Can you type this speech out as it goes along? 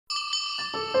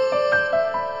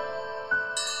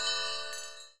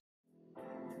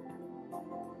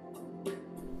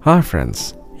Hi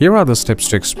friends, here are the steps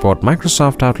to export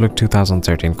Microsoft Outlook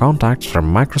 2013 contacts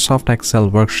from Microsoft Excel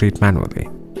worksheet manually.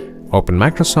 Open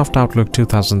Microsoft Outlook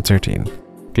 2013.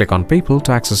 Click on People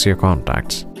to access your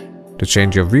contacts. To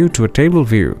change your view to a table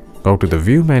view, go to the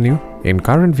View menu. In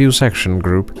Current View section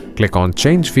group, click on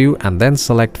Change View and then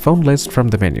select Phone List from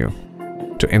the menu.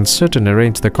 To insert and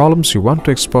arrange the columns you want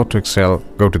to export to Excel,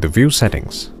 go to the View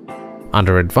settings.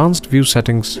 Under Advanced View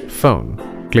Settings, Phone,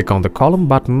 click on the Column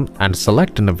button and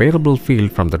select an available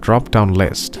field from the drop-down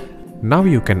list. Now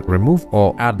you can remove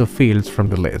or add the fields from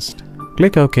the list.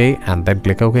 Click OK and then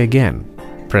click OK again.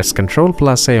 Press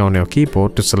Ctrl+A on your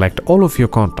keyboard to select all of your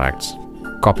contacts.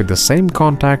 Copy the same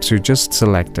contacts you just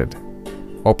selected.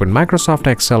 Open Microsoft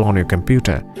Excel on your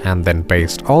computer and then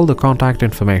paste all the contact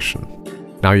information.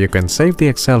 Now you can save the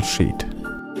Excel sheet.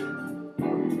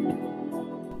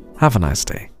 Have a nice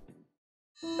day.